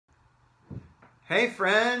Hey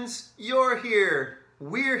friends, you're here.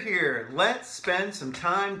 We're here. Let's spend some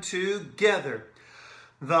time together.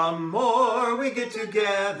 The more we get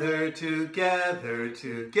together, the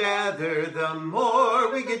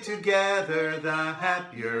more we get together, the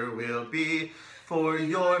happier we'll be. For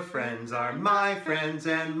your friends are my friends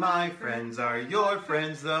and my friends are your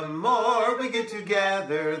friends. The more we get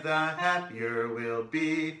together, the happier we'll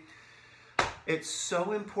be. It's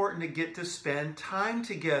so important to get to spend time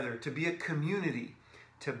together, to be a community,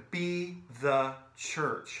 to be the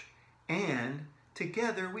church. And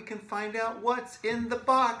together we can find out what's in the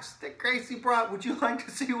box that Gracie brought. Would you like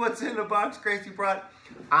to see what's in the box Gracie brought?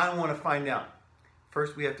 I want to find out.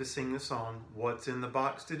 First we have to sing the song, What's in the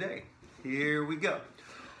Box Today? Here we go.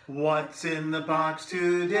 What's in the box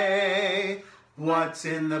today? What's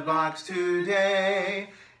in the box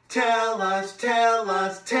today? Tell us, tell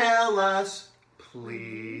us, tell us,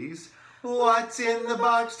 please. What's in the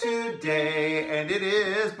box today? And it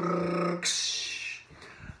is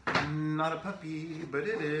not a puppy, but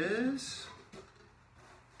it is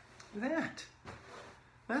that.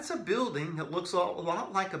 That's a building that looks a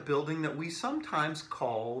lot like a building that we sometimes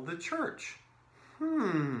call the church.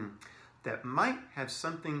 That might have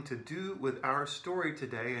something to do with our story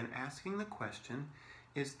today and asking the question,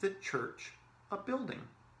 is the church a building?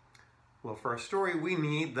 Well, for our story, we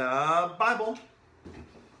need the Bible,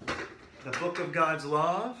 the book of God's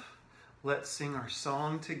love. Let's sing our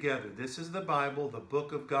song together. This is the Bible, the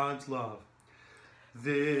book of God's love.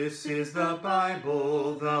 This is the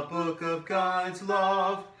Bible, the book of God's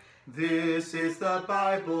love. This is the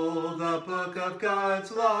Bible, the book of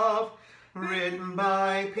God's love. Written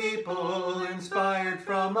by people inspired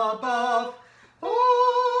from above.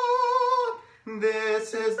 Oh,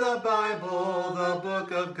 this is the Bible, the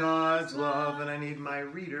book of God's love. And I need my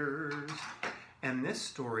readers. And this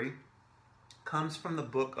story comes from the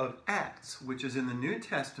book of Acts, which is in the New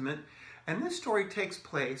Testament. And this story takes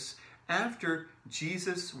place after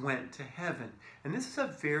Jesus went to heaven. And this is a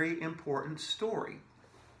very important story.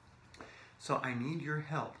 So I need your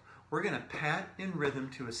help. We're going to pat in rhythm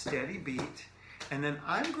to a steady beat, and then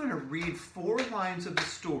I'm going to read 4 lines of the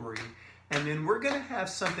story, and then we're going to have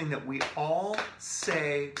something that we all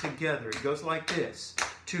say together. It goes like this.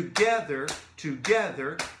 Together,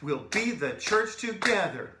 together, we'll be the church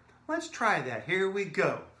together. Let's try that. Here we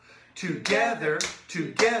go. Together,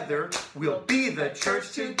 together, we'll be the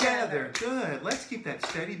church together. Good. Let's keep that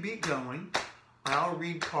steady beat going. I'll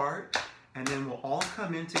read part, and then we'll all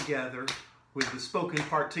come in together with the spoken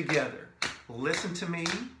part together. Listen to me,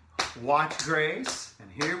 watch Grace,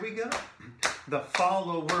 and here we go. The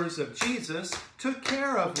followers of Jesus took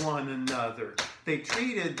care of one another. They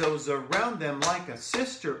treated those around them like a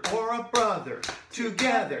sister or a brother.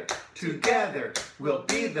 Together, together, we'll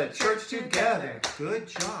be the church together. Good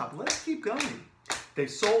job. Let's keep going. They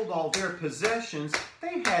sold all their possessions.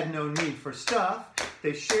 They had no need for stuff.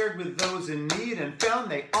 They shared with those in need and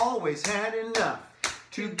found they always had enough.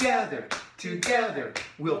 Together, together,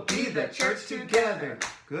 we'll be the church together.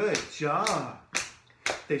 Good job.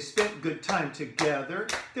 They spent good time together.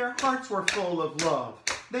 Their hearts were full of love.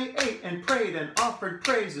 They ate and prayed and offered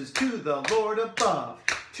praises to the Lord above.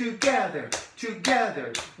 Together,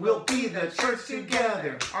 together, we'll be the church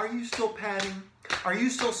together. Are you still patting? Are you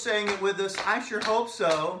still saying it with us? I sure hope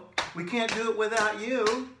so. We can't do it without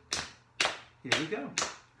you. Here we go.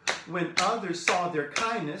 When others saw their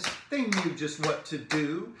kindness, they knew just what to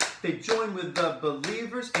do. They joined with the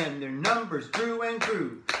believers and their numbers grew and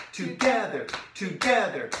grew. Together,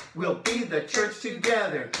 together, we'll be the church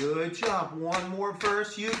together. Good job. One more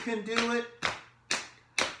verse. You can do it.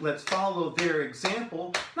 Let's follow their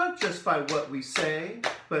example, not just by what we say,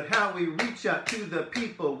 but how we reach out to the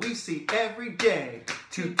people we see every day.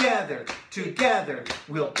 Together, together,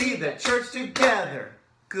 we'll be the church together.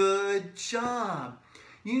 Good job.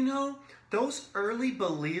 You know, those early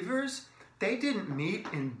believers, they didn't meet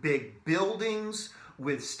in big buildings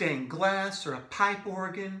with stained glass or a pipe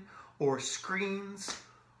organ or screens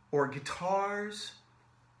or guitars.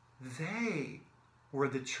 They were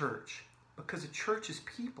the church because a church is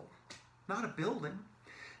people, not a building.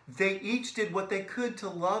 They each did what they could to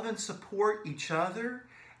love and support each other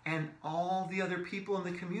and all the other people in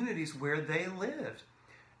the communities where they lived.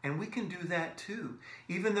 And we can do that too.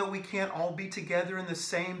 Even though we can't all be together in the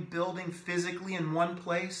same building physically in one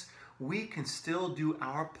place, we can still do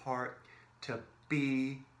our part to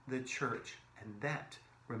be the church. And that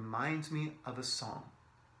reminds me of a song.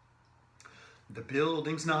 The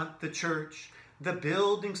building's not the church. The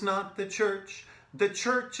building's not the church. The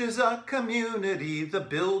church is a community. The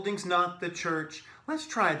building's not the church. Let's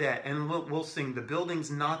try that and we'll sing the building's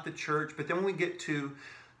not the church. But then when we get to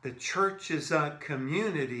The church is a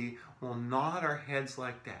community. We'll nod our heads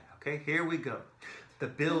like that. Okay, here we go. The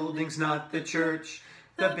building's not the church.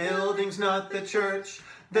 The building's not the church.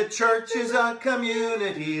 The church is a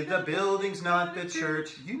community. The building's not the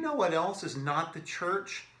church. You know what else is not the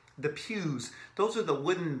church? The pews. Those are the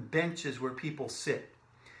wooden benches where people sit.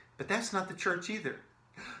 But that's not the church either.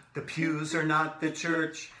 The pews are not the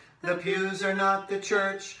church. The pews are not the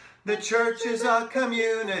church. The church is a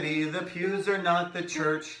community. The pews are not the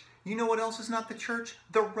church. You know what else is not the church?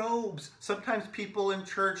 The robes. Sometimes people in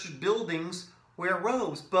church buildings wear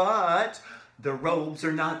robes, but the robes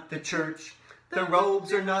are not the church. The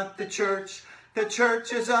robes are not the church. The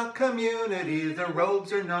church is a community. The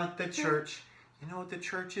robes are not the church. You know what the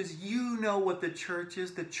church is? You know what the church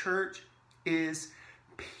is. The church is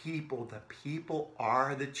people. The people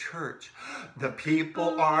are the church. The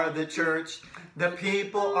people are the church. The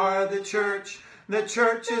people are the church. The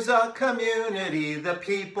church is a community. The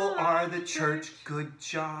people are the church. Good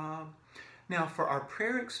job. Now for our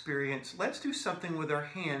prayer experience, let's do something with our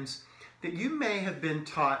hands that you may have been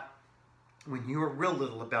taught when you were real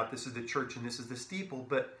little about this is the church and this is the steeple,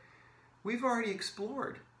 but we've already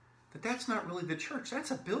explored that that's not really the church.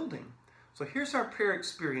 That's a building. So here's our prayer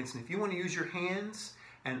experience. And if you want to use your hands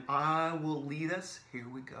and I will lead us, here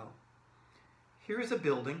we go. Here is a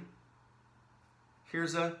building.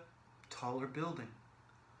 Here's a taller building.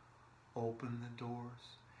 Open the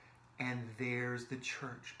doors. And there's the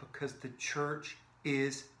church, because the church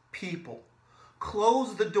is people.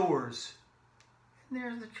 Close the doors. And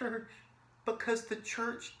there's the church, because the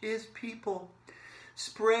church is people.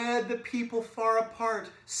 Spread the people far apart,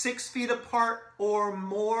 6 feet apart or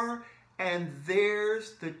more, and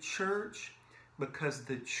there's the church, because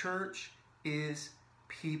the church is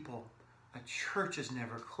people. A church is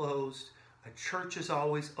never closed. A church is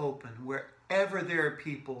always open. Wherever there are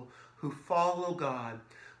people who follow God,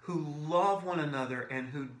 who love one another, and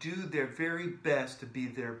who do their very best to be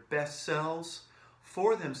their best selves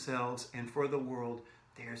for themselves and for the world,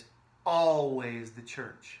 there's always the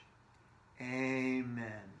church.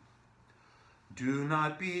 Amen. Do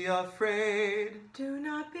not be afraid. Do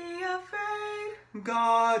not be afraid.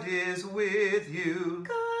 God is with you.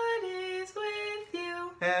 God is with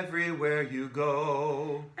you. Everywhere you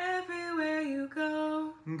go. Everywhere you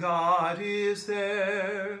go. God is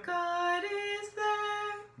there. God is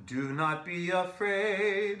there. Do not be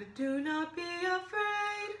afraid. Do not be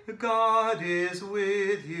afraid. God is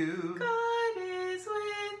with you. God is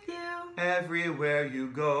with you. Everywhere you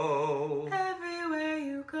go. Everywhere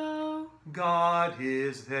you go. God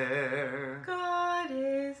is there. God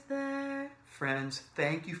is there. Friends,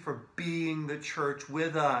 thank you for being the church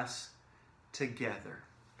with us together.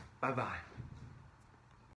 Bye-bye.